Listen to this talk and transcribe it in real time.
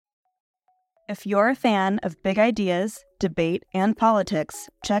If you're a fan of big ideas, debate, and politics,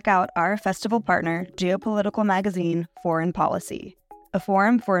 check out our festival partner, geopolitical magazine, Foreign Policy. A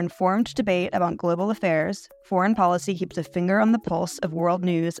forum for informed debate about global affairs, Foreign Policy keeps a finger on the pulse of world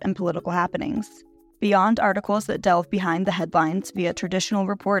news and political happenings. Beyond articles that delve behind the headlines via traditional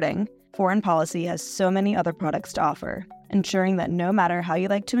reporting, Foreign Policy has so many other products to offer, ensuring that no matter how you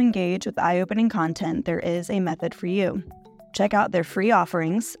like to engage with eye-opening content, there is a method for you. Check out their free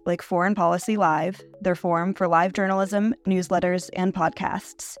offerings like Foreign Policy Live, their forum for live journalism, newsletters, and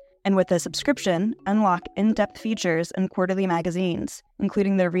podcasts. And with a subscription, unlock in-depth features and quarterly magazines,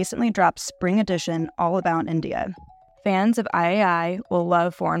 including their recently dropped spring edition all about India. Fans of IAI will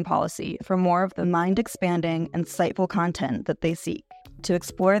love Foreign Policy for more of the mind-expanding, insightful content that they seek. To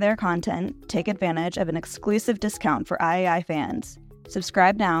explore their content, take advantage of an exclusive discount for IAI fans.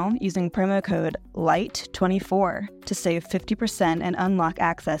 Subscribe now using promo code LIGHT24 to save 50% and unlock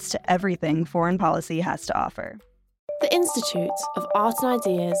access to everything Foreign Policy has to offer. The Institute of Art and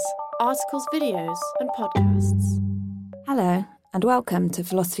Ideas, articles, videos, and podcasts. Hello, and welcome to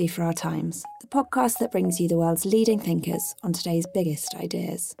Philosophy for Our Times, the podcast that brings you the world's leading thinkers on today's biggest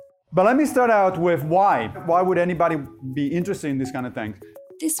ideas. But let me start out with why. Why would anybody be interested in this kind of thing?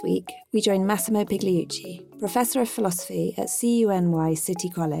 This week, we join Massimo Pigliucci, Professor of Philosophy at CUNY City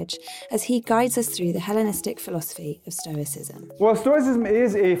College, as he guides us through the Hellenistic philosophy of Stoicism. Well, Stoicism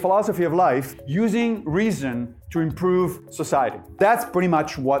is a philosophy of life using reason to improve society. That's pretty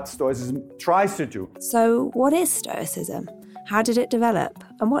much what Stoicism tries to do. So, what is Stoicism? How did it develop?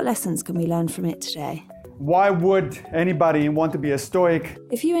 And what lessons can we learn from it today? Why would anybody want to be a Stoic?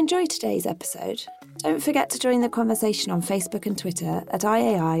 If you enjoyed today's episode, don't forget to join the conversation on Facebook and Twitter at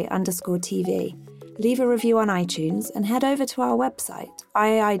IAI_TV. Leave a review on iTunes and head over to our website,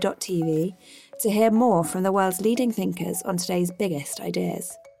 iai.tv, to hear more from the world's leading thinkers on today's biggest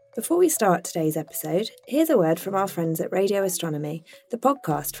ideas. Before we start today's episode, here's a word from our friends at Radio Astronomy, the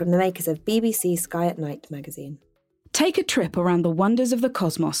podcast from the makers of BBC Sky at Night magazine. Take a trip around the wonders of the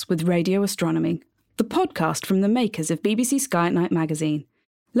cosmos with Radio Astronomy, the podcast from the makers of BBC Sky at Night magazine.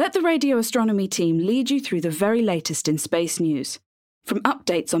 Let the Radio Astronomy team lead you through the very latest in space news. From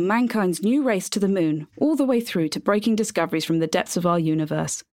updates on mankind's new race to the moon, all the way through to breaking discoveries from the depths of our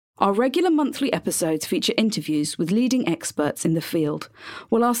universe. Our regular monthly episodes feature interviews with leading experts in the field,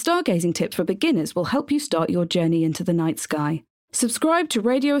 while our stargazing tips for beginners will help you start your journey into the night sky. Subscribe to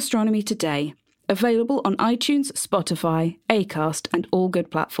Radio Astronomy today, available on iTunes, Spotify, Acast, and all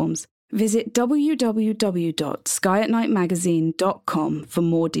good platforms. Visit www.skyatnightmagazine.com for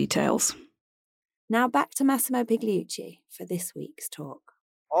more details. Now back to Massimo Pigliucci for this week's talk.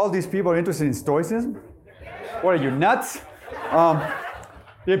 All these people are interested in Stoicism? What are you, nuts? The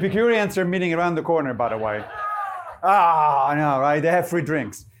Epicureans are meeting around the corner, by the way. I know, right? They have free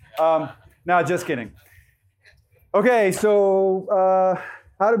drinks. No, just kidding. Okay, so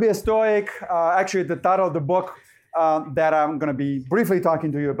how to be a Stoic. Actually, the title of the book that I'm going to be briefly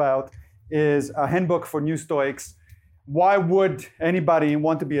talking to you about is a handbook for new Stoics. Why would anybody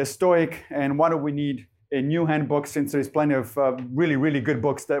want to be a Stoic, and why do we need a new handbook since there's plenty of really, really good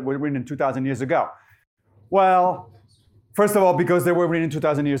books that were written 2,000 years ago? Well, first of all, because they were written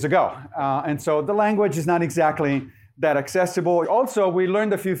 2,000 years ago. And so the language is not exactly that accessible. Also, we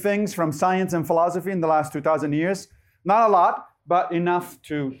learned a few things from science and philosophy in the last 2,000 years. Not a lot, but enough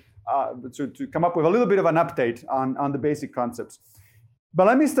to come up with a little bit of an update on the basic concepts. But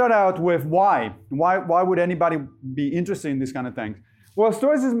let me start out with why. Why would anybody be interested in this kind of thing? Well,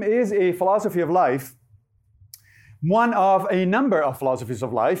 Stoicism is a philosophy of life, one of a number of philosophies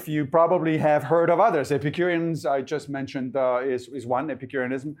of life. You probably have heard of others. Epicureans, I just mentioned, is one,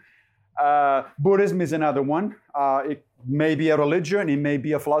 Epicureanism. Buddhism is another one. It may be a religion, it may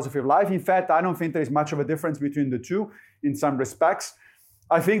be a philosophy of life. In fact, I don't think there's much of a difference between the two in some respects.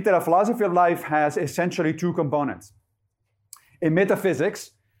 I think that a philosophy of life has essentially two components. A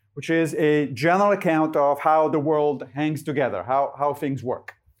metaphysics, which is a general account of how the world hangs together, how things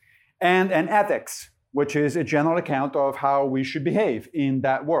work. And an ethics, which is a general account of how we should behave in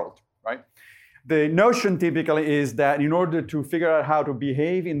that world, right? The notion typically is that in order to figure out how to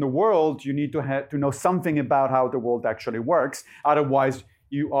behave in the world, you need to know something about how the world actually works. Otherwise,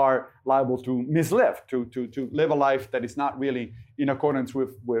 you are liable to mislive, to live a life that is not really in accordance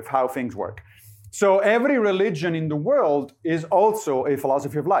with how things work. So every religion in the world is also a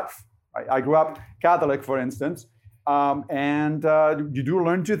philosophy of life. Right? I grew up Catholic, for instance, and you do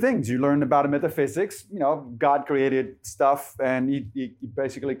learn two things. You learn about metaphysics. You know, God created stuff, and he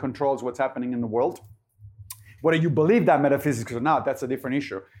basically controls what's happening in the world. Whether you believe that metaphysics or not, that's a different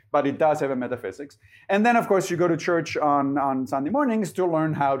issue. but it does have a metaphysics. And then, of course, you go to church on Sunday mornings to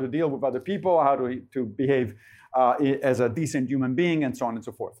learn how to deal with other people, how to behave as a decent human being, and so on and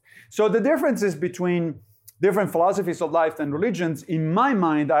so forth. So the differences between different philosophies of life and religions, in my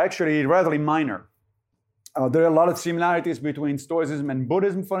mind, are actually relatively minor. There are a lot of similarities between Stoicism and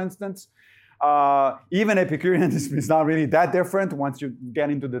Buddhism, for instance. Even Epicureanism is not really that different once you get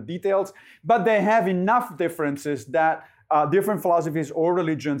into the details, but they have enough differences that different philosophies or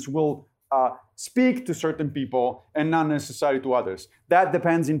religions will speak to certain people and not necessarily to others. That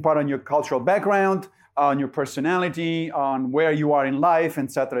depends in part on your cultural background, on your personality, on where you are in life, et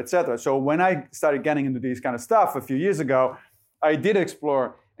cetera, et cetera. So when I started getting into this kind of stuff a few years ago, I did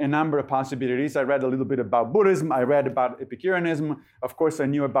explore a number of possibilities. I read a little bit about Buddhism. I read about Epicureanism. Of course, I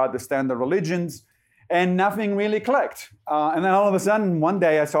knew about the standard religions, and nothing really clicked. And then all of a sudden, one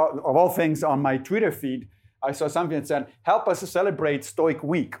day I saw, of all things, on my Twitter feed, I saw something that said, "Help us celebrate Stoic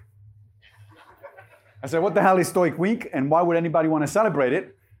Week." I said, what the hell is Stoic Week, and why would anybody want to celebrate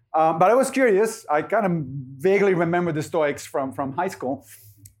it? But I was curious. I kind of vaguely remember the Stoics from high school.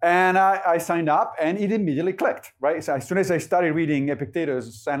 And I signed up, and it immediately clicked, right? So as soon as I started reading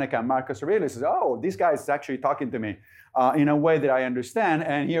Epictetus, Seneca, Marcus Aurelius, I said, oh, this guy is actually talking to me in a way that I understand.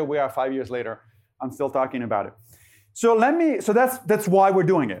 And here we are 5 years later. I'm still talking about it. So that's why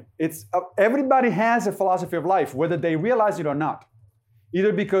we're doing it. It's everybody has a philosophy of life, whether they realize it or not.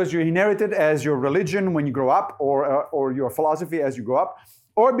 Either because you inherit it as your religion when you grow up, or your philosophy as you grow up,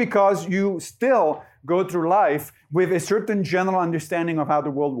 or because you still go through life with a certain general understanding of how the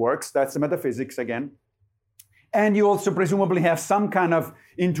world works. That's the metaphysics again. And you also presumably have some kind of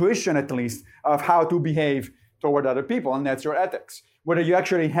intuition, at least, of how to behave toward other people, and that's your ethics. Whether you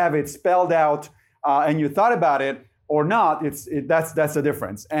actually have it spelled out and you thought about it or not, that's the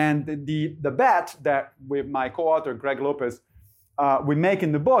difference. And the bet that with my co-author, Greg Lopez, we make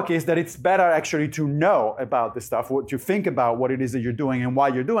in the book is that it's better actually to know about this stuff, to think about what it is that you're doing and why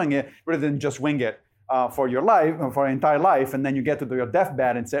you're doing it, rather than just wing it for your life, for your entire life, and then you get to your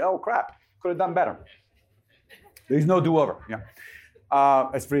deathbed and say, oh crap, could have done better. There's no do-over,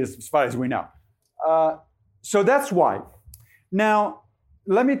 as far as we know. So that's why. Now,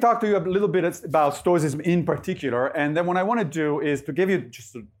 let me talk to you a little bit about Stoicism in particular, and then what I want to do is to give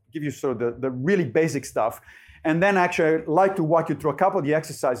you sort of the really basic stuff. And then actually, I'd like to walk you through a couple of the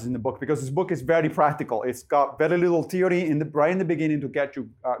exercises in the book, because this book is very practical. It's got very little theory right in the beginning to get you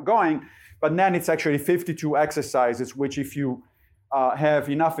going, but then it's actually 52 exercises, which if you have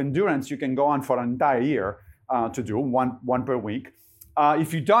enough endurance, you can go on for an entire year to do, one per week.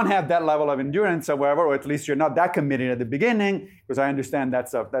 If you don't have that level of endurance, however, or at least you're not that committed at the beginning, because I understand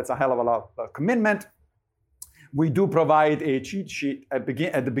that's a hell of a lot of commitment, we do provide a cheat sheet at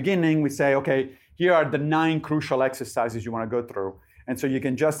the beginning. We say, okay, here are the 9 crucial exercises you want to go through. And so you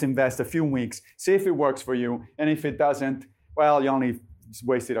can just invest a few weeks, see if it works for you. And if it doesn't, well, you only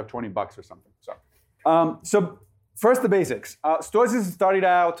wasted $20 or something. So first, the basics. Stoicism started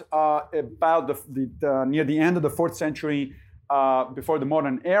out about near the end of the 4th century before the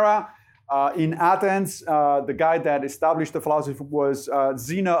modern era. In Athens, the guy that established the philosophy was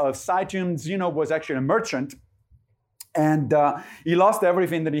Zeno of Citium. Zeno was actually a merchant. And he lost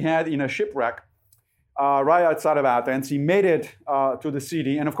everything that he had in a shipwreck. Right outside of Athens. He made it to the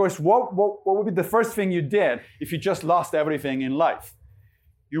city. And of course, what would be the first thing you did if you just lost everything in life?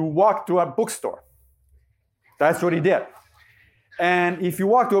 You walked to a bookstore. That's what he did. And if you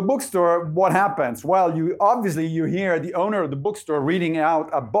walk to a bookstore, what happens? Well, you hear the owner of the bookstore reading out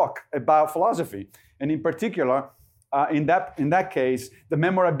a book about philosophy. And in particular, in that case, the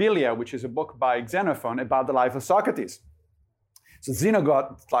Memorabilia, which is a book by Xenophon about the life of Socrates. So Zeno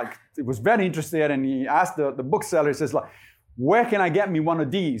was very interested, and he asked the bookseller, he says, where can I get me one of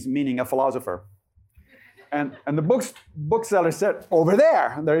these, meaning a philosopher? And the bookseller said, over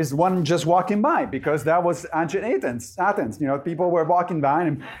there. There is one just walking by, because that was ancient Athens. People were walking by,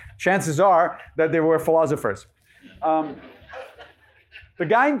 and chances are that they were philosophers. The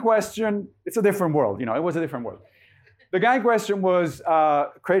guy in question, it's a different world. It was a different world. The guy in question was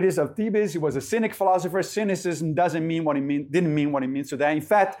Crates of Thebes. He was a Cynic philosopher. Cynicism didn't mean what it means today. In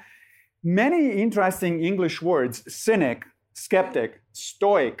fact, many interesting English words, Cynic, Skeptic,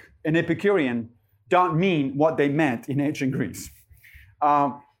 Stoic, and Epicurean, don't mean what they meant in ancient Greece.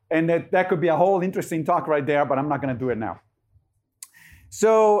 And that could be a whole interesting talk right there, but I'm not going to do it now.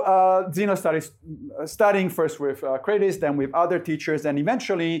 So Zeno started studying first with Crates, then with other teachers, and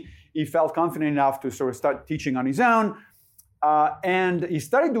eventually he felt confident enough to sort of start teaching on his own. And he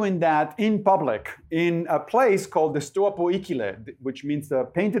started doing that in public in a place called the Stoa Poikile, which means the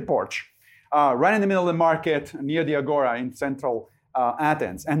painted porch, right in the middle of the market near the Agora in central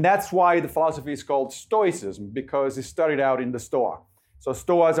Athens. And that's why the philosophy is called Stoicism, because it started out in the Stoa. So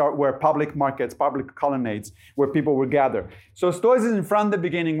stoas were public markets, public colonnades where people would gather. So Stoicism from the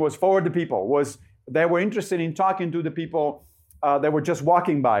beginning was for the people, they were interested in talking to the people that were just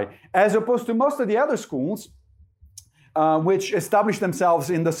walking by, as opposed to most of the other schools, which established themselves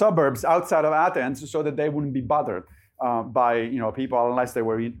in the suburbs outside of Athens so that they wouldn't be bothered by people unless they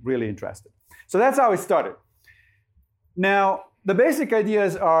were really interested. So that's how it started. Now, the basic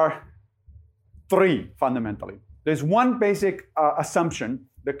ideas are three, fundamentally. There's one basic assumption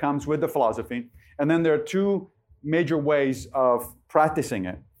that comes with the philosophy, and then there are two major ways of practicing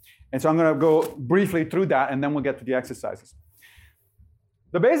it. And so I'm going to go briefly through that, and then we'll get to the exercises.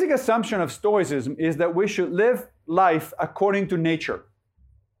 The basic assumption of Stoicism is that we should live life according to nature.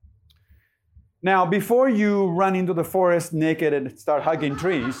 Now, before you run into the forest naked and start hugging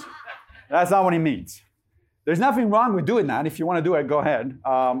trees, that's not what it means. There's nothing wrong with doing that. If you want to do it, go ahead.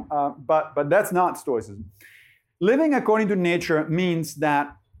 But that's not Stoicism. Living according to nature means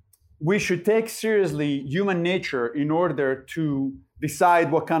that we should take seriously human nature in order to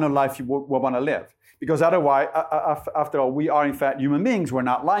decide what kind of life we want to live. Because otherwise, after all, we are in fact human beings. We're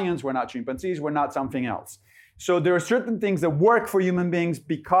not lions, we're not chimpanzees, we're not something else. So there are certain things that work for human beings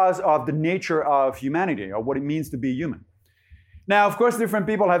because of the nature of humanity, or what it means to be human. Now, of course, different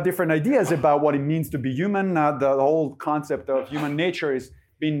people have different ideas about what it means to be human. The whole concept of human nature has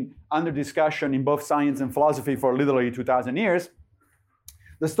been under discussion in both science and philosophy for literally 2,000 years.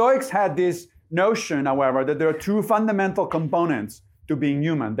 The Stoics had this notion, however, that there are two fundamental components to being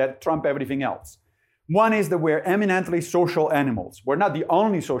human that trump everything else. One is that we're eminently social animals. We're not the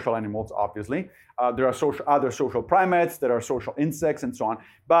only social animals, obviously. There are other social primates, there are social insects, and so on.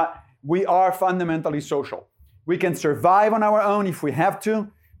 But we are fundamentally social. We can survive on our own if we have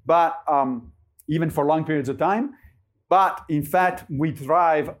to, but even for long periods of time. But in fact, we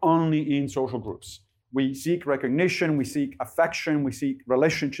thrive only in social groups. We seek recognition, we seek affection, we seek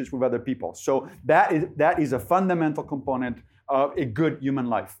relationships with other people. So that is a fundamental component of a good human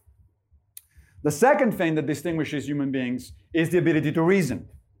life. The second thing that distinguishes human beings is the ability to reason,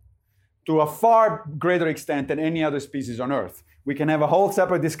 to a far greater extent than any other species on Earth. We can have a whole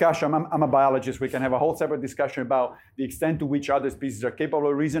separate discussion. I'm a biologist. We can have a whole separate discussion about the extent to which other species are capable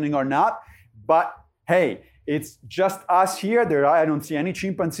of reasoning or not. But hey, it's just us here. I don't see any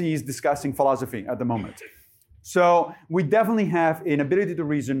chimpanzees discussing philosophy at the moment. So we definitely have an ability to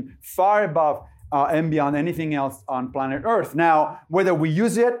reason far above and beyond anything else on planet Earth. Now, whether we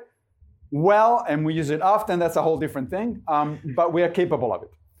use it well and we use it often, that's a whole different thing. But we are capable of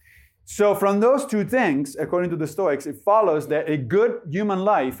it. So from those two things, according to the Stoics, it follows that a good human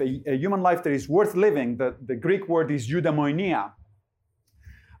life, a human life that is worth living, the Greek word is eudaimonia,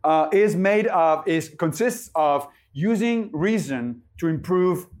 consists of using reason to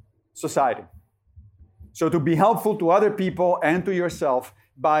improve society. So to be helpful to other people and to yourself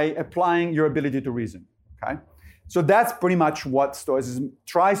by applying your ability to reason. Okay? So that's pretty much what Stoicism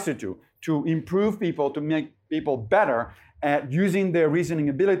tries to do, to improve people, to make people better at using their reasoning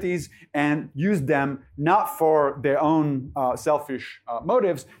abilities and use them not for their own selfish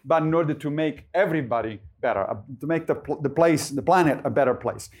motives, but in order to make everybody better, to make the planet a better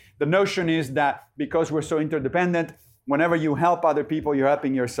place. The notion is that because we're so interdependent, whenever you help other people, you're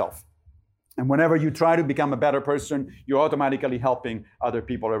helping yourself. And whenever you try to become a better person, you're automatically helping other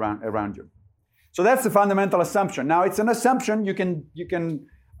people around you. So that's the fundamental assumption. Now, it's an assumption. You can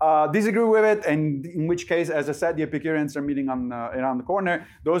disagree with it, and in which case, as I said, the Epicureans are meeting around the corner.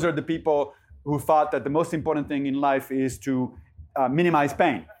 Those are the people who thought that the most important thing in life is to minimize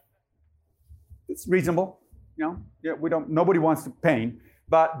pain. It's reasonable, Yeah, nobody wants pain,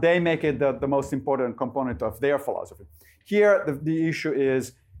 but they make it the most important component of their philosophy. Here, the issue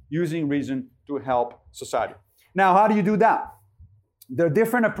is using reason to help society. Now, how do you do that? There are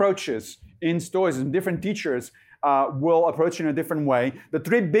different approaches in Stoicism. Different teachers will approach it in a different way. The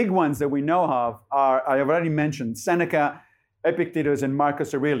three big ones that we know of are, I have already mentioned, Seneca, Epictetus, and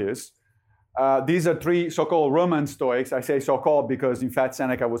Marcus Aurelius. These are three so-called Roman Stoics. I say so-called because, in fact,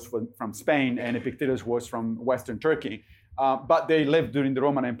 Seneca was from Spain and Epictetus was from Western Turkey. But they lived during the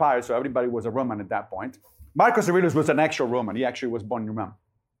Roman Empire, so everybody was a Roman at that point. Marcus Aurelius was an actual Roman. He actually was born in Rome.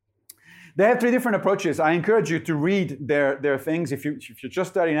 They have three different approaches. I encourage you to read their things. If you're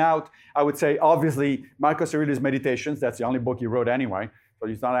just starting out, I would say, obviously, Marcus Aurelius' Meditations. That's the only book he wrote anyway, so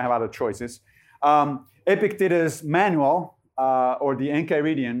you don't have other choices. Epictetus' Manual, or the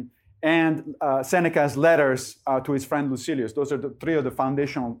Enchiridion, and Seneca's letters to his friend Lucilius. Those are the three of the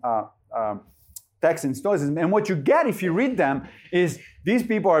foundational texts in Stoicism. And what you get if you read them is these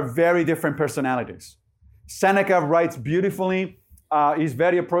people are very different personalities. Seneca writes beautifully. He's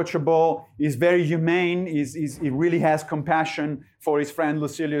very approachable. He's very humane. He really has compassion for his friend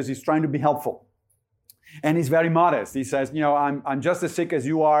Lucilius. He's trying to be helpful. And he's very modest. He says, I'm just as sick as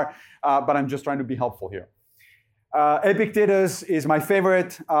you are, but I'm just trying to be helpful here. Epictetus is my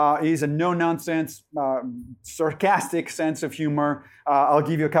favorite. He's a no-nonsense, sarcastic sense of humor. I'll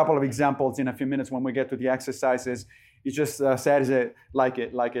give you a couple of examples in a few minutes when we get to the exercises. He just says it like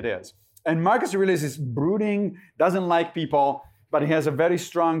it is. And Marcus Aurelius is brooding, doesn't like people, but he has a very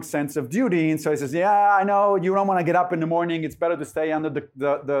strong sense of duty. And so he says, yeah, I know you don't want to get up in the morning. It's better to stay under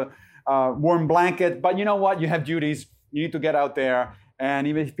the warm blanket. But you know what? You have duties. You need to get out there. And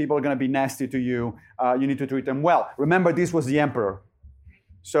even if people are going to be nasty to you, you need to treat them well. Remember, this was the emperor.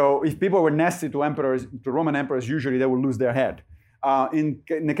 So if people were nasty to emperors, to Roman emperors, usually they would lose their head. In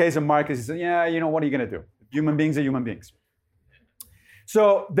the case of Marcus, he said, yeah, what are you going to do? Human beings are human beings.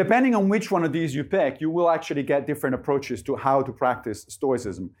 So depending on which one of these you pick, you will actually get different approaches to how to practice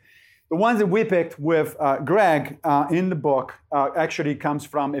Stoicism. The ones that we picked with Greg in the book actually comes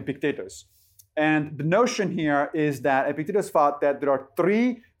from Epictetus. And the notion here is that Epictetus thought that there are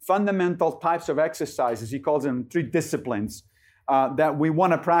three fundamental types of exercises. He calls them three disciplines that we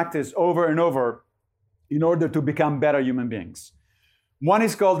want to practice over and over in order to become better human beings. One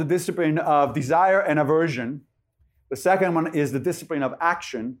is called the discipline of desire and aversion. The second one is the discipline of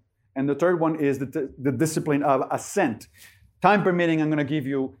action. And the third one is the discipline of assent. Time permitting, I'm going to give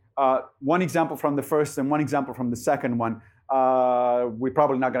you one example from the first and one example from the second one. We're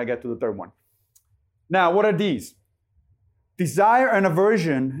probably not going to get to the third one. Now, what are these? Desire and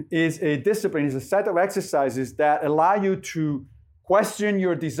aversion is a discipline, is a set of exercises that allow you to question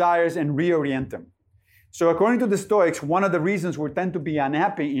your desires and reorient them. So according to the Stoics, one of the reasons we tend to be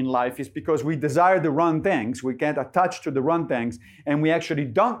unhappy in life is because we desire the wrong things. We get attached to the wrong things, and we actually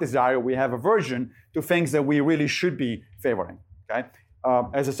don't desire, we have aversion to things that we really should be favoring. Okay?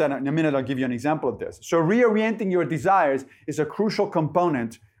 As I said, in a minute, I'll give you an example of this. So reorienting your desires is a crucial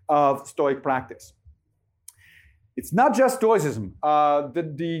component of Stoic practice. It's not just Stoicism.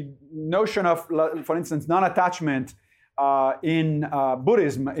 The notion of, for instance, non-attachment in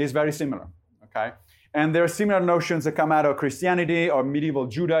Buddhism is very similar. Okay? And there are similar notions that come out of Christianity or medieval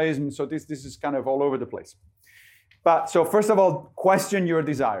Judaism. So this is kind of all over the place. But so first of all, question your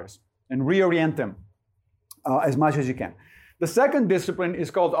desires and reorient them as much as you can. The second discipline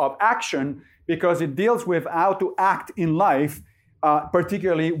is called of action because it deals with how to act in life,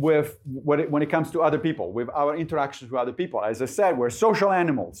 particularly with when it comes to other people, with our interactions with other people. As I said, we're social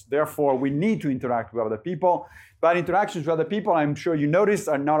animals. Therefore, we need to interact with other people. But interactions with other people, I'm sure you noticed,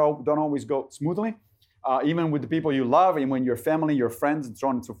 don't always go smoothly. Even with the people you love, and when your family, your friends, and so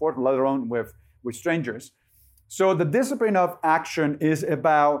on and so forth, let alone with strangers. So the discipline of action is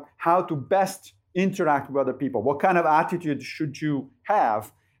about how to best interact with other people. What kind of attitude should you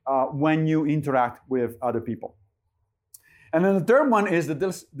have when you interact with other people? And then the third one is the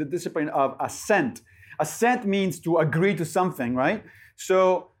discipline of assent. Assent means to agree to something, right?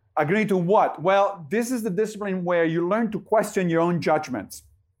 So agree to what? Well, this is the discipline where you learn to question your own judgments.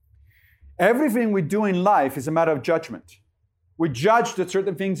 Everything we do in life is a matter of judgment. We judge that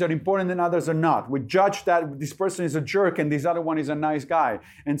certain things are important and others are not. We judge that this person is a jerk and this other one is a nice guy,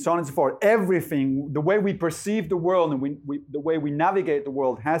 and so on and so forth. Everything, the way we perceive the world and the way we navigate the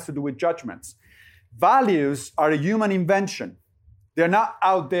world has to do with judgments. Values are a human invention. They're not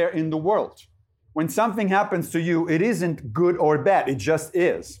out there in the world. When something happens to you, it isn't good or bad. It just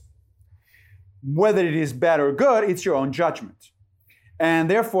is. Whether it is bad or good, it's your own judgment.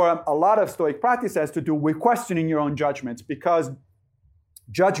 And therefore, a lot of Stoic practice has to do with questioning your own judgments, because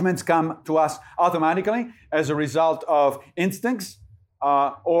judgments come to us automatically as a result of instincts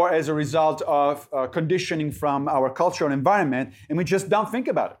or as a result of conditioning from our culture and environment, and we just don't think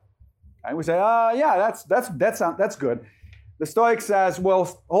about it. And we say, yeah, that's good. The Stoic says,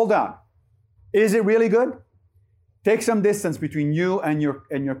 well, hold on. Is it really good? Take some distance between you and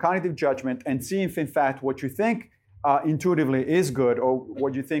your cognitive judgment and see if, in fact, what you think intuitively is good, or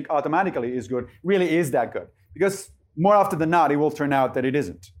what you think automatically is good, really is that good. Because more often than not, it will turn out that it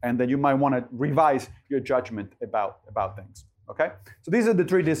isn't, and that you might want to revise your judgment about things. Okay? So these are the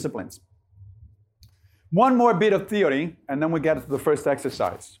three disciplines. One more bit of theory, and then we get to the first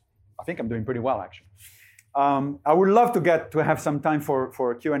exercise. I think I'm doing pretty well, actually. I would love to have some time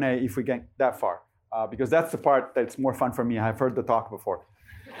for Q&A if we get that far, because that's the part that's more fun for me. I've heard the talk before.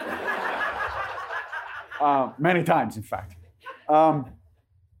 Many times, in fact.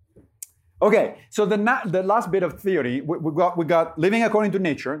 Okay, so the last bit of theory, we got living according to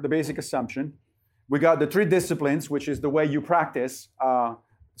nature, the basic assumption. We got the three disciplines, which is the way you practice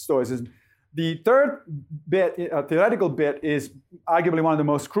Stoicism. The third bit, theoretical bit, is arguably one of the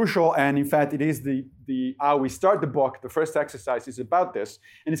most crucial, and in fact, it is the how we start the book. The first exercise is about this,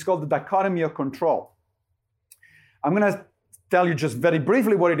 and it's called the dichotomy of control. I'm going to tell you just very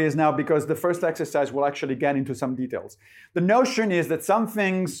briefly what it is now, because the first exercise will actually get into some details. The notion is that some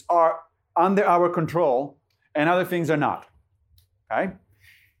things are under our control and other things are not. Okay?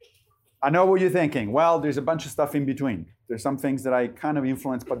 I know what you're thinking. Well, there's a bunch of stuff in between. There's some things that I kind of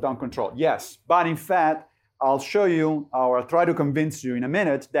influence but don't control. Yes, but in fact, I'll show you, or I'll try to convince you in a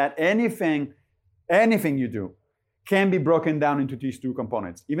minute, that anything you do can be broken down into these two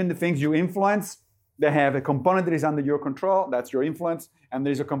components. Even the things you influence, they have a component that is under your control, that's your influence, and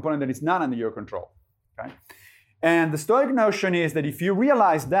there's a component that is not under your control. Okay? And the Stoic notion is that if you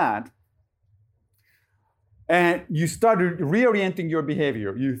realize that, and you start reorienting your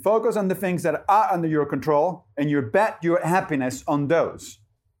behavior, you focus on the things that are under your control, and you bet your happiness on those,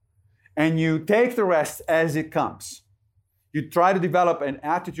 and you take the rest as it comes. You try to develop an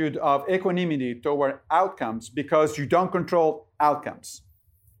attitude of equanimity toward outcomes because you don't control outcomes.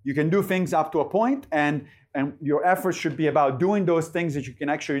 You can do things up to a point, and your efforts should be about doing those things that you can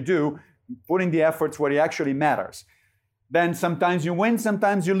actually do, putting the efforts where it actually matters. Then sometimes you win,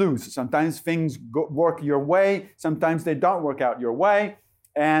 sometimes you lose. Sometimes things work your way, sometimes they don't work out your way,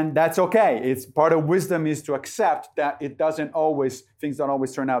 and that's okay. It's part of wisdom is to accept that things don't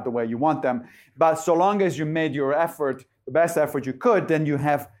always turn out the way you want them. But so long as you made your effort, the best effort you could, then you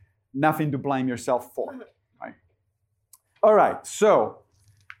have nothing to blame yourself for. Right? All right, so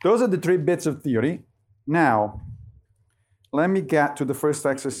those are the three bits of theory. Now, let me get to the first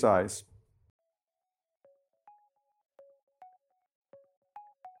exercise.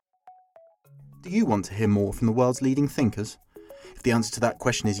 Do you want to hear more from the world's leading thinkers? If the answer to that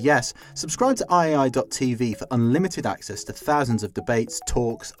question is yes, subscribe to iai.tv for unlimited access to thousands of debates,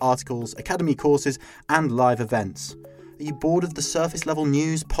 talks, articles, academy courses, and live events. Are you bored of the surface-level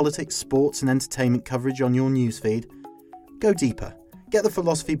news, politics, sports, and entertainment coverage on your newsfeed? Go deeper. Get the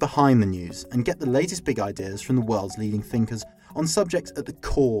philosophy behind the news and get the latest big ideas from the world's leading thinkers on subjects at the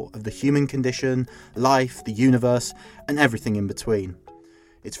core of the human condition, life, the universe, and everything in between.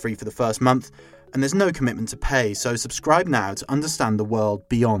 It's free for the first month, and there's no commitment to pay, so subscribe now to understand the world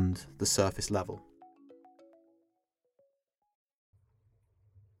beyond the surface level.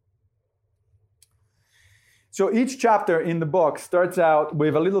 So each chapter in the book starts out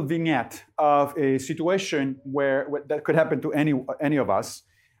with a little vignette of a situation where that could happen to any of us,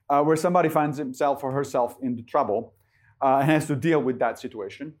 where somebody finds himself or herself in the trouble and has to deal with that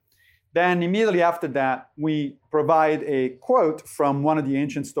situation. Then immediately after that, we provide a quote from one of the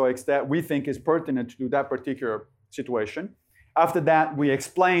ancient Stoics that we think is pertinent to that particular situation. After that, we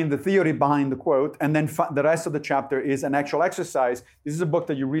explain the theory behind the quote, and then the rest of the chapter is an actual exercise. This is a book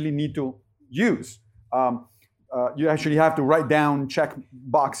that you really need to use. You actually have to write down check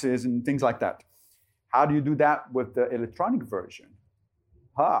boxes and things like that. How do you do that with the electronic version?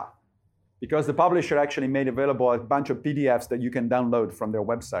 Because the publisher actually made available a bunch of PDFs that you can download from their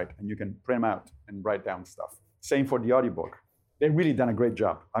website, and you can print them out and write down stuff. Same for the audiobook. They've really done a great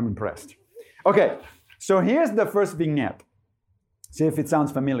job. I'm impressed. Okay, so here's the first vignette. See if it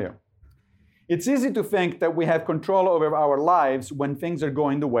sounds familiar. It's easy to think that we have control over our lives when things are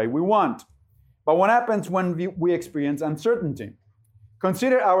going the way we want. But what happens when we experience uncertainty?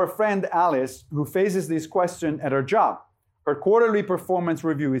 Consider our friend Alice, who faces this question at her job. Her quarterly performance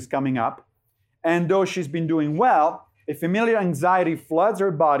review is coming up, and though she's been doing well, a familiar anxiety floods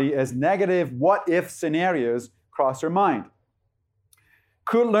her body as negative what-if scenarios cross her mind.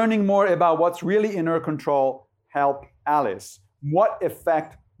 Could learning more about what's really in her control help Alice? What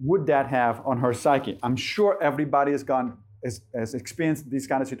effect would that have on her psyche? I'm sure everybody has experienced these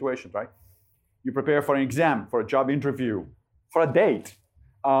kind of situations, right? You prepare for an exam, for a job interview, for a date,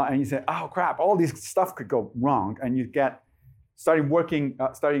 and you say, oh crap, all this stuff could go wrong, and you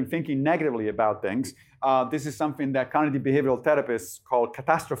starting thinking negatively about things. This is something that cognitive behavioral therapists call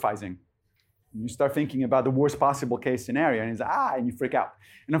catastrophizing. You start thinking about the worst possible case scenario, and you freak out.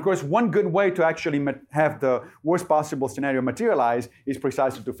 And of course, one good way to actually have the worst possible scenario materialize is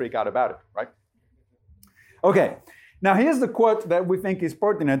precisely to freak out about it, right? Okay, now here's the quote that we think is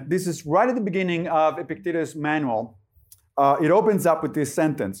pertinent. This is right at the beginning of Epictetus' manual. It opens up with this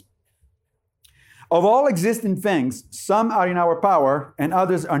sentence. Of all existing things, some are in our power and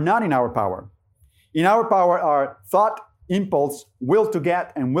others are not in our power. In our power are thought, impulse, will to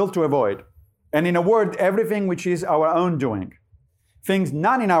get, and will to avoid. And in a word, everything which is our own doing. Things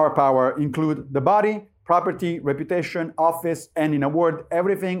not in our power include the body, property, reputation, office, and in a word,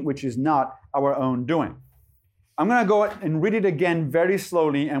 everything which is not our own doing. I'm going to go and read it again very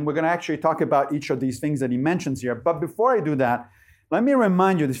slowly, and we're going to actually talk about each of these things that he mentions here. But before I do that, let me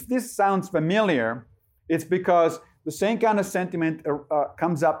remind you, if this sounds familiar, it's because the same kind of sentiment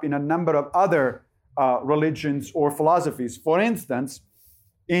comes up in a number of other religions or philosophies. For instance,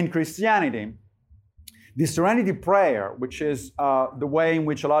 in Christianity, the Serenity Prayer, which is the way in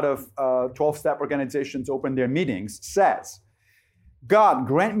which a lot of 12-step organizations open their meetings, says, God,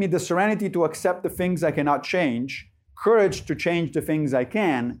 grant me the serenity to accept the things I cannot change, courage to change the things I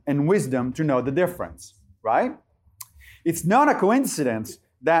can, and wisdom to know the difference, right? It's not a coincidence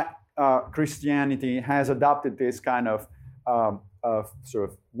that Christianity has adopted this kind of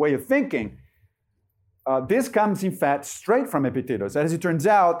sort of way of thinking. This comes, in fact, straight from Epictetus. As it turns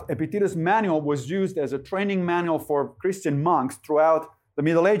out, Epictetus' manual was used as a training manual for Christian monks throughout the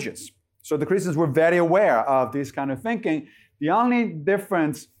Middle Ages. So the Christians were very aware of this kind of thinking. The only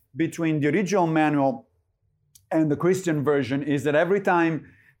difference between the original manual and the Christian version is that every time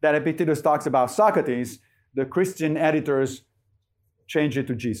that Epictetus talks about Socrates, the Christian editors change it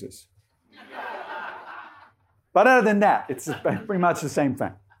to Jesus. But other than that, it's pretty much the same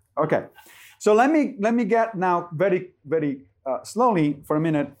thing. Okay, so let me get now very, very slowly for a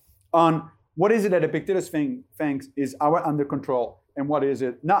minute on what is it that Epictetus thinks is under control and what is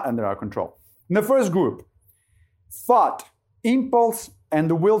it not under our control. In the first group, thought, impulse,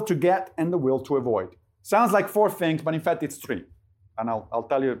 and the will to get and the will to avoid. Sounds like 4 things, but in fact it's 3. And I'll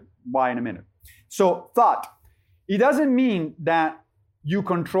tell you why in a minute. So thought. It doesn't mean that you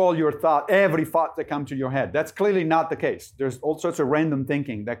control your thought, every thought that comes to your head. That's clearly not the case. There's all sorts of random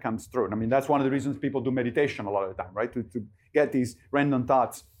thinking that comes through. I mean, that's one of the reasons people do meditation a lot of the time, right? To get these random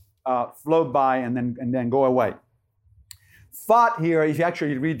thoughts float by and then go away. Thought here, if you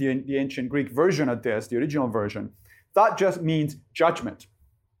actually read the ancient Greek version of this, the original version, thought just means judgment.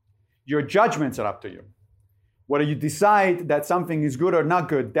 Your judgments are up to you. Whether you decide that something is good or not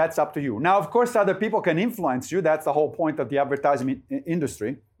good, that's up to you. Now, of course, other people can influence you. That's the whole point of the advertising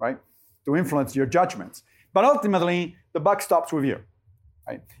industry, right? To influence your judgments. But ultimately, the buck stops with you.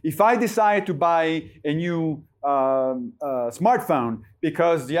 Right? If I decide to buy a new smartphone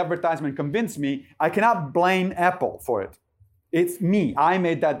because the advertisement convinced me, I cannot blame Apple for it. It's me. I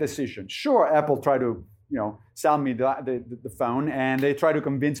made that decision. Sure, Apple tried to sell me the phone, and they try to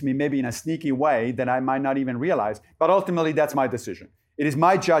convince me maybe in a sneaky way that I might not even realize. But ultimately, that's my decision. It is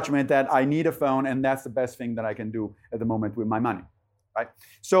my judgment that I need a phone, and that's the best thing that I can do at the moment with my money, right?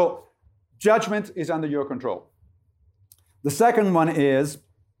 So judgment is under your control. The second one is,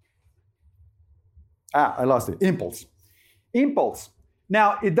 I lost it, impulse. Impulse.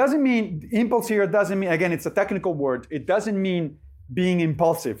 Now, it doesn't mean, impulse here doesn't mean, again, it's a technical word. It doesn't mean being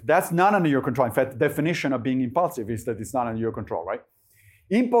impulsive. That's not under your control. In fact, the definition of being impulsive is that it's not under your control, right?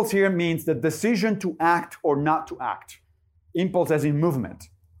 Impulse here means the decision to act or not to act. Impulse as in movement,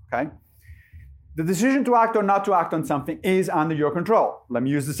 okay? The decision to act or not to act on something is under your control. Let me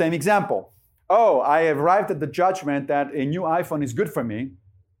use the same example. Oh, I have arrived at the judgment that a new iPhone is good for me.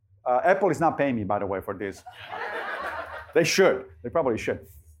 Apple is not paying me, by the way, for this. They should. They probably should.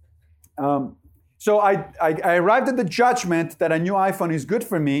 So I arrived at the judgment that a new iPhone is good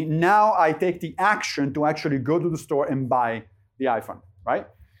for me. Now I take the action to actually go to the store and buy the iPhone, right?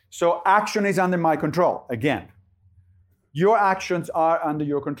 So action is under my control, again. Your actions are under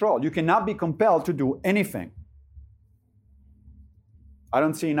your control. You cannot be compelled to do anything. I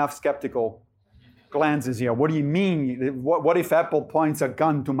don't see enough skeptical glances here. What do you mean? What if Apple points a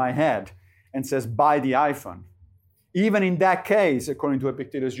gun to my head and says, buy the iPhone? Even in that case, according to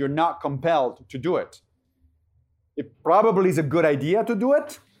Epictetus, you're not compelled to do it. It probably is a good idea to do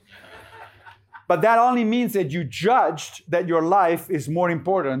it, but that only means that you judged that your life is more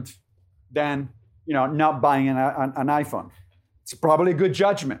important than not buying an iPhone. It's probably a good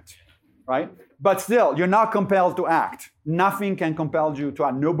judgment, right? But still, you're not compelled to act. Nothing can compel you to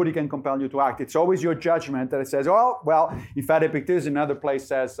act. Nobody can compel you to act. It's always your judgment that it says, well, in fact, Epictetus in another place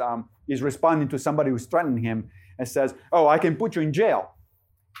says, he's responding to somebody who's threatening him, and says, I can put you in jail.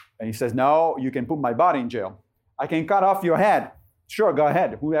 And he says, no, you can put my body in jail. I can cut off your head. Sure, go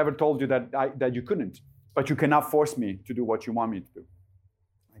ahead. Whoever told you that you couldn't? But you cannot force me to do what you want me to do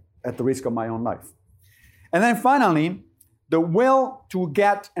at the risk of my own life. And then finally, the will to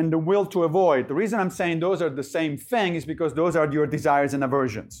get and the will to avoid. The reason I'm saying those are the same thing is because those are your desires and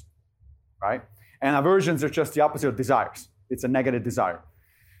aversions, right? And aversions are just the opposite of desires. It's a negative desire.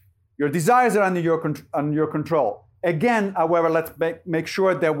 Your desires are under your control. Again, however, let's make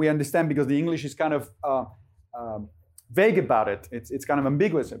sure that we understand, because the English is kind of vague about it. It's kind of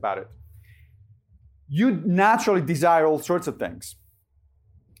ambiguous about it. You naturally desire all sorts of things.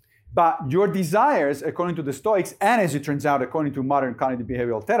 But your desires, according to the Stoics, and as it turns out, according to modern cognitive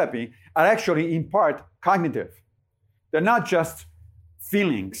behavioral therapy, are actually in part cognitive. They're not just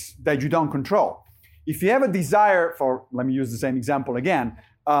feelings that you don't control. If you have a desire for, let me use the same example again,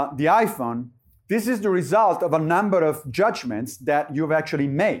 the iPhone, this is the result of a number of judgments that you've actually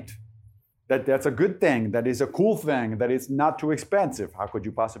made. That's a good thing, that is a cool thing, that is not too expensive. How could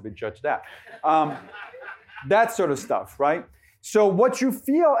you possibly judge that? That sort of stuff, right? So what you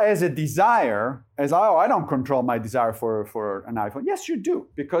feel as a desire, as, oh, I don't control my desire for an iPhone. Yes, you do,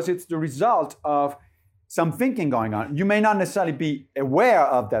 because it's the result of some thinking going on. You may not necessarily be aware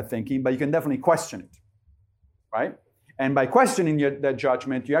of that thinking, but you can definitely question it, right? And by questioning that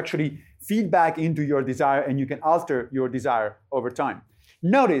judgment, you actually feed back into your desire, and you can alter your desire over time.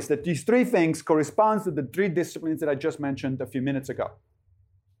 Notice that these three things correspond to the three disciplines that I just mentioned a few minutes ago,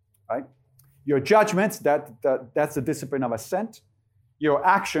 right? Your judgments, that's the discipline of assent. Your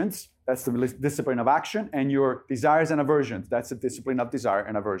actions, that's the discipline of action. And your desires and aversions, that's the discipline of desire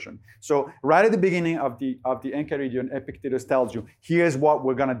and aversion. So right at the beginning of the Enchiridion, Epictetus tells you, here's what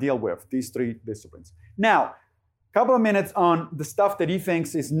we're going to deal with, these three disciplines. Now, a couple of minutes on the stuff that he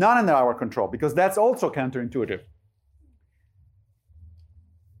thinks is not under our control, because that's also counterintuitive.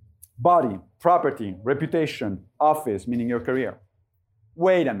 Body, property, reputation, office, meaning your career.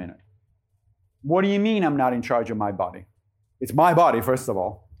 Wait a minute. What do you mean I'm not in charge of my body? It's my body, first of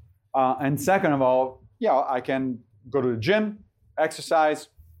all. And second of all, yeah, I can go to the gym, exercise,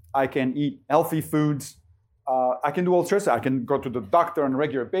 I can eat healthy foods, I can do all sorts of, I can go to the doctor on a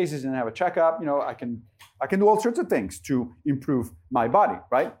regular basis and have a checkup. You know, I can do all sorts of things to improve my body,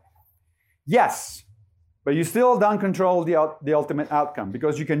 right? Yes, but you still don't control the ultimate outcome,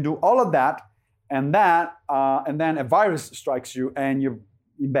 because you can do all of that, and then a virus strikes you and you're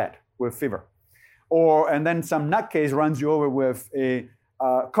in bed with fever. And then some nutcase runs you over with a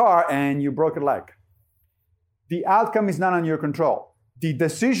car and you broke a leg. The outcome is not on your control. The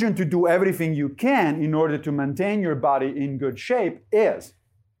decision to do everything you can in order to maintain your body in good shape is.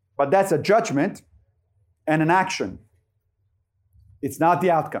 But that's a judgment and an action. It's not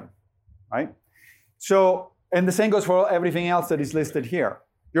the outcome, right? So, and the same goes for everything else that is listed here.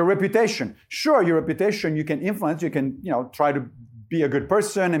 Your reputation. Sure, your reputation you can influence. You can, try to be a good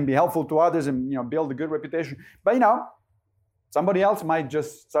person and be helpful to others and, build a good reputation. But, somebody else might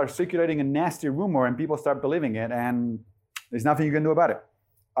just start circulating a nasty rumor and people start believing it, and there's nothing you can do about it.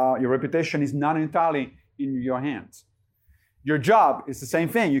 Your reputation is not entirely in your hands. Your job is the same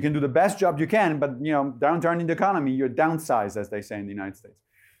thing. You can do the best job you can, but, downturn in the economy, you're downsized, as they say in the United States.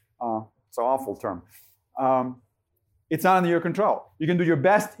 It's an awful term. It's not under your control. You can do your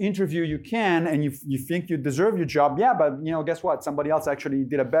best interview you can, and you think you deserve your job. Yeah, but guess what? Somebody else actually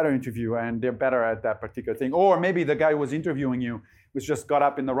did a better interview, and they're better at that particular thing. Or maybe the guy who was interviewing you was just got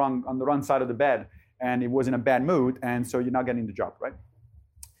up on the wrong side of the bed, and he was in a bad mood, and so you're not getting the job, right?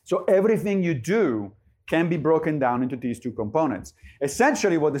 So everything you do can be broken down into these two components.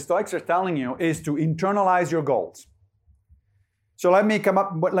 Essentially, what the Stoics are telling you is to internalize your goals. So let me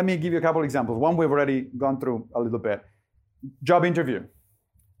give you a couple examples. One we've already gone through a little bit. Job interview.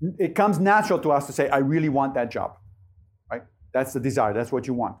 It comes natural to us to say, I really want that job, right? That's the desire. That's what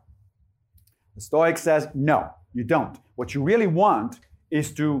you want. The Stoic says, no, you don't. What you really want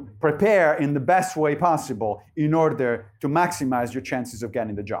is to prepare in the best way possible in order to maximize your chances of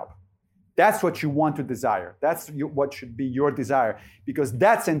getting the job. That's what you want to desire. That's what should be your desire, because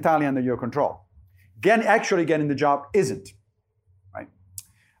that's entirely under your control. Actually getting the job isn't.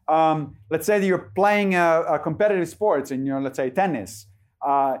 Let's say that you're playing a competitive sports in let's say tennis.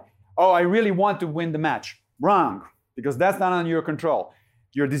 I really want to win the match. Wrong, because that's not under your control.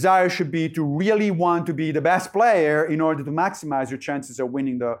 Your desire should be to really want to be the best player in order to maximize your chances of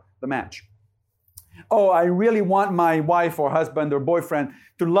winning the match. I really want my wife or husband or boyfriend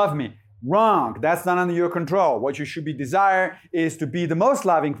to love me. Wrong, that's not under your control. What you should be desire is to be the most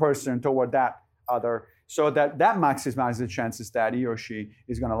loving person toward that other, so that maximizes the chances that he or she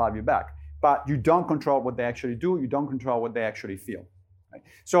is going to love you back. But you don't control what they actually do. You don't control what they actually feel. Right?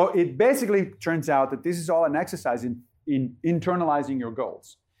 So it basically turns out that this is all an exercise in internalizing your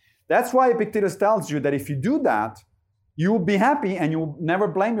goals. That's why Epictetus tells you that if you do that, you will be happy and you will never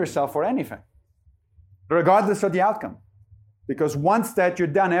blame yourself for anything, regardless of the outcome. Because once that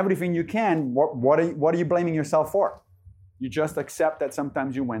you've done everything you can, what are you blaming yourself for? You just accept that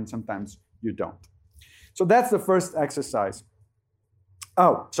sometimes you win, sometimes you don't. So that's the first exercise.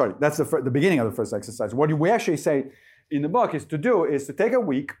 That's the beginning of the first exercise. What we actually say in the book is to take a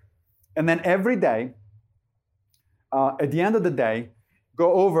week, and then every day, at the end of the day,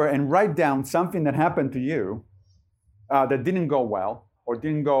 go over and write down something that happened to you that didn't go well, or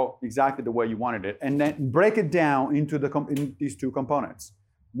didn't go exactly the way you wanted it, and then break it down into in these two components.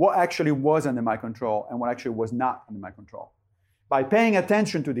 What actually was under my control and what actually was not under my control. By paying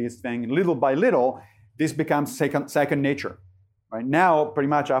attention to these things little by little, this becomes second nature. Right now, pretty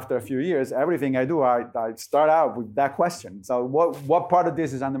much after a few years, everything I do, I start out with that question. So what part of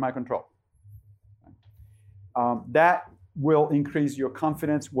this is under my control? That will increase your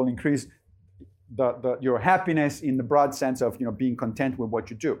confidence, will increase your happiness in the broad sense of being content with what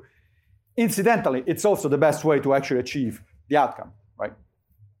you do. Incidentally, it's also the best way to actually achieve the outcome, right?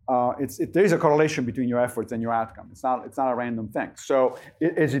 There is a correlation between your efforts and your outcome. It's not a random thing. So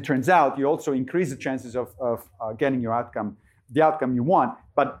as it turns out, you also increase the chances of getting your outcome, the outcome you want,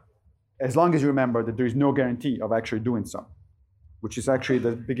 but as long as you remember that there is no guarantee of actually doing so, which is actually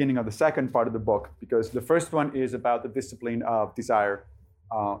the beginning of the second part of the book, because the first one is about the discipline of desire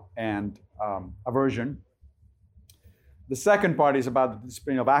and aversion. The second part is about the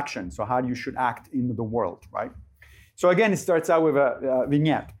discipline of action, so how you should act in the world, right? So again, it starts out with a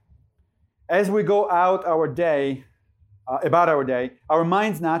vignette. As we go out about our day, our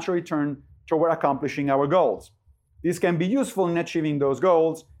minds naturally turn toward accomplishing our goals. This can be useful in achieving those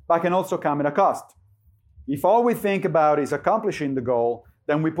goals, but can also come at a cost. If all we think about is accomplishing the goal,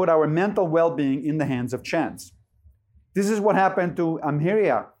 then we put our mental well-being in the hands of chance. This is what happened to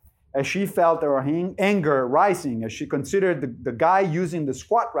Amhiria as she felt her anger rising as she considered the guy using the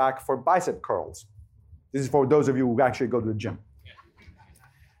squat rack for bicep curls. This is for those of you who actually go to the gym.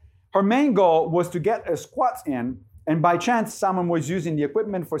 Her main goal was to get her squats in, and by chance, someone was using the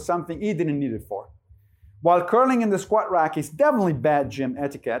equipment for something he didn't need it for. While curling in the squat rack is definitely bad gym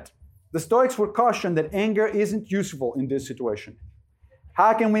etiquette, the Stoics would caution that anger isn't useful in this situation.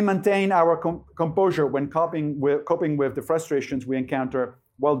 How can we maintain our composure when coping with the frustrations we encounter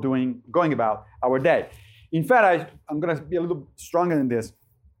while going about our day? In fact, I'm going to be a little stronger than this.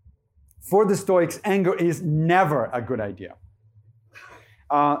 For the Stoics, anger is never a good idea.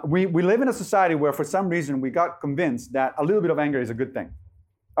 We live in a society where for some reason we got convinced that a little bit of anger is a good thing.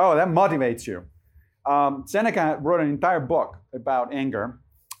 Oh, that motivates you. Seneca wrote an entire book about anger,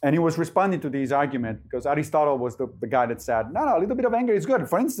 and he was responding to this argument because Aristotle was the guy that said, no, a little bit of anger is good.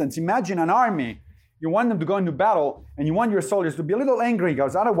 For instance, imagine an army. You want them to go into battle, and you want your soldiers to be a little angry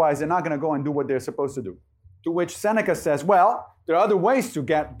because otherwise they're not going to go and do what they're supposed to do. To which Seneca says, well, there are other ways to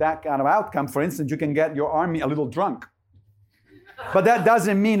get that kind of outcome. For instance, you can get your army a little drunk. But that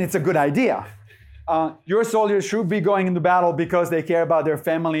doesn't mean it's a good idea. Your soldiers should be going into battle because they care about their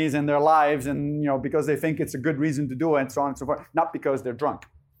families and their lives and because they think it's a good reason to do it and so on and so forth, not because they're drunk.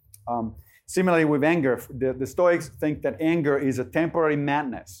 Similarly with anger, the Stoics think that anger is a temporary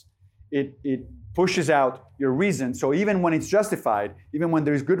madness. It pushes out your reason. So even when it's justified, even when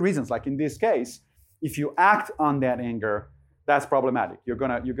there's good reasons, like in this case, if you act on that anger, that's problematic. You're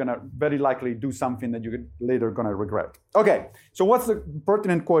gonna very likely do something that you're later gonna regret. Okay, so what's the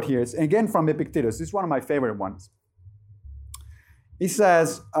pertinent quote here? It's again from Epictetus. This is one of my favorite ones. He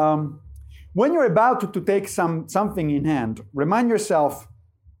says, when you're about to take something in hand, remind yourself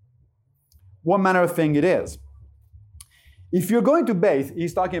what manner of thing it is. If you're going to bathe,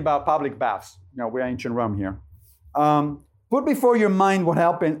 he's talking about public baths. We're ancient Rome here. Put before your mind what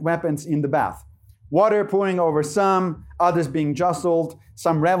happens in the bath. Water pouring over some, others being jostled,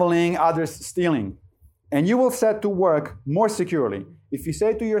 some reveling, others stealing. And you will set to work more securely if you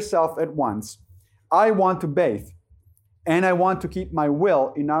say to yourself at once, I want to bathe, and I want to keep my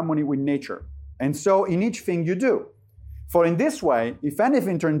will in harmony with nature. And so in each thing you do. For in this way, if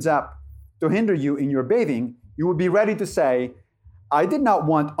anything turns up to hinder you in your bathing, you will be ready to say, I did not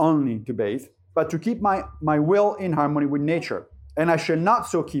want only to bathe, but to keep my will in harmony with nature. And I shall not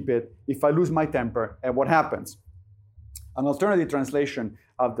so keep it if I lose my temper. And what happens? An alternative translation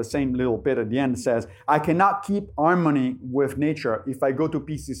of the same little bit at the end says, I cannot keep harmony with nature if I go to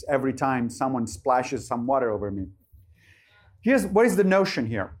pieces every time someone splashes some water over me. What is the notion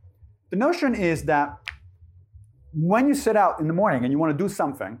here? The notion is that when you set out in the morning and you want to do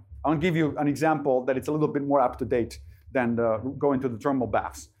something, I'll give you an example that it's a little bit more up to date than going to the thermal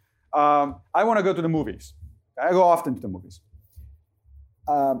baths. I want to go to the movies. I go often to the movies.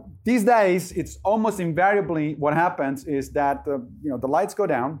 These days, it's almost invariably what happens is that the lights go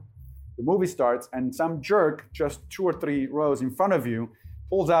down, the movie starts, and some jerk just 2 or 3 rows in front of you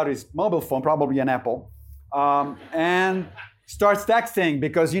pulls out his mobile phone, probably an Apple, and starts texting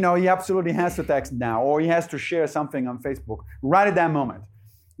because he absolutely has to text now, or he has to share something on Facebook right at that moment,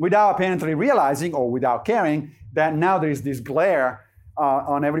 without apparently realizing or without caring that now there is this glare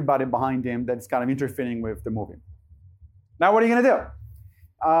on everybody behind him that's kind of interfering with the movie. Now, what are you going to do?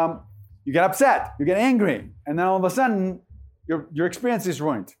 You get upset, you get angry, and then all of a sudden, your experience is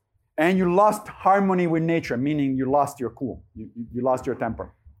ruined. And you lost harmony with nature, meaning you lost your cool. You lost your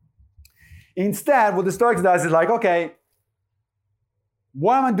temper. Instead, what the Stoics does is like, okay,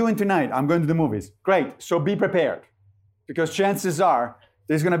 what am I doing tonight? I'm going to the movies. Great, so be prepared. Because chances are,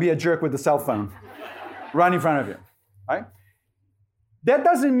 there's going to be a jerk with a cell phone right in front of you, right? That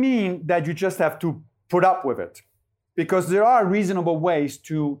doesn't mean that you just have to put up with it. Because there are reasonable ways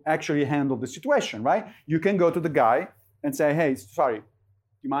to actually handle the situation, right? You can go to the guy and say, hey, sorry, do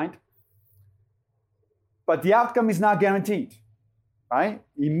you mind? But the outcome is not guaranteed, right?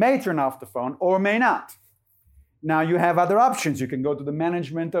 He may turn off the phone or may not. Now you have other options. You can go to the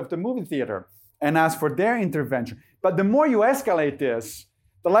management of the movie theater and ask for their intervention. But the more you escalate this,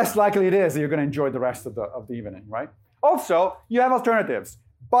 the less likely it is that you're going to enjoy the rest of the evening, right? Also, you have alternatives.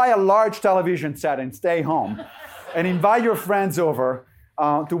 Buy a large television set and stay home and invite your friends over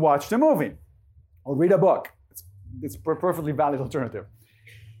to watch the movie or read a book. It's a perfectly valid alternative.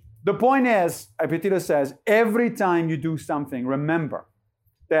 The point is, Epictetus says, every time you do something, remember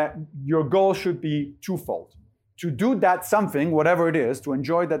that your goal should be twofold. To do that something, whatever it is, to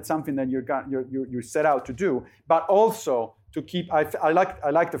enjoy that something that you set out to do, but also to keep, I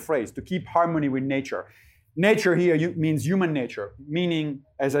like the phrase, to keep harmony with nature. Nature here means human nature, meaning,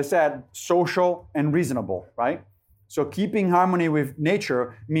 as I said, social and reasonable, right? So keeping harmony with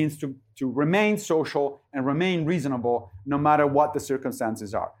nature means to remain social and remain reasonable no matter what the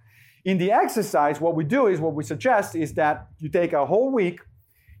circumstances are. In the exercise, what we suggest is that you take a whole week.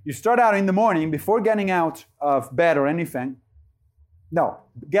 You start out in the morning before getting out of bed or anything. No,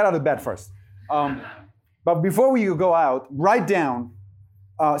 get out of bed first. But before you go out, write down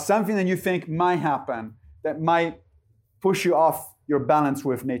something that you think might happen that might push you off your balance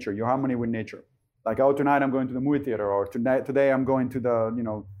with nature, your harmony with nature. Like, oh, tonight I'm going to the movie theater, or today I'm going to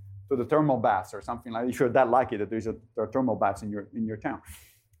the thermal baths or something like that. If you're that lucky that there are thermal baths in your town.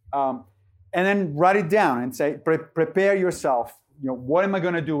 And then write it down and say, prepare yourself. What am I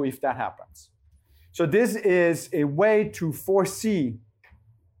going to do if that happens? So this is a way to foresee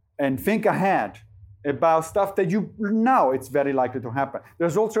and think ahead about stuff that you know it's very likely to happen.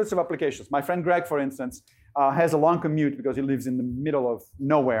 There's all sorts of applications. My friend Greg, for instance, has a long commute because he lives in the middle of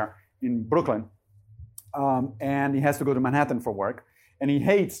nowhere in Brooklyn. And he has to go to Manhattan for work. And he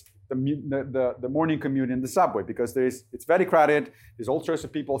hates the morning commute in the subway because it's very crowded. There's all sorts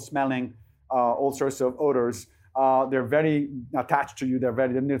of people smelling all sorts of odors. They're very attached to you.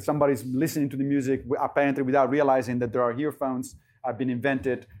 Somebody's listening to the music apparently without realizing that there are earphones been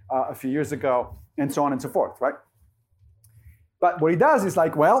invented a few years ago, and so on and so forth, right? But what he does is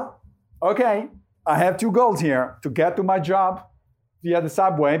like, well, okay, I have two goals here: to get to my job via the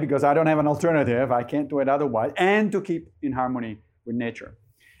subway because I don't have an alternative. I can't do it otherwise, and to keep in harmony with nature.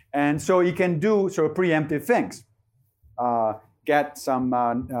 And so he can do sort of preemptive things. Get some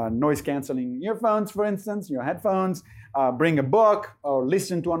noise-canceling earphones, for instance, your headphones, bring a book or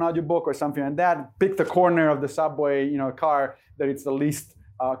listen to an audiobook or something like that, pick the corner of the subway car that it's the least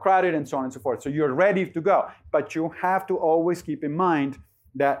crowded, and so on and so forth. So you're ready to go. But you have to always keep in mind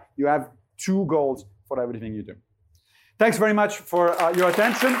that you have two goals for everything you do. Thanks very much for your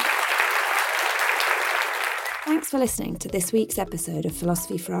attention. Thanks for listening to this week's episode of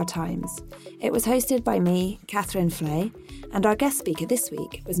Philosophy for Our Times. It was hosted by me, Catherine Flay, and our guest speaker this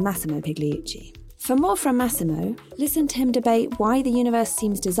week was Massimo Pigliucci. For more from Massimo, listen to him debate why the universe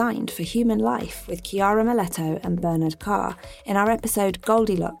seems designed for human life with Chiara Miletto and Bernard Carr in our episode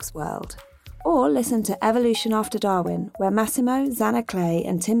Goldilocks World. Or listen to Evolution After Darwin, where Massimo, Xana Clay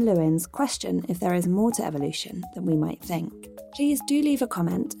and Tim Lewins question if there is more to evolution than we might think. Please do leave a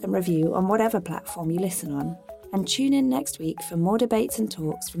comment and review on whatever platform you listen on. And tune in next week for more debates and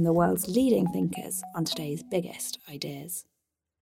talks from the world's leading thinkers on today's biggest ideas.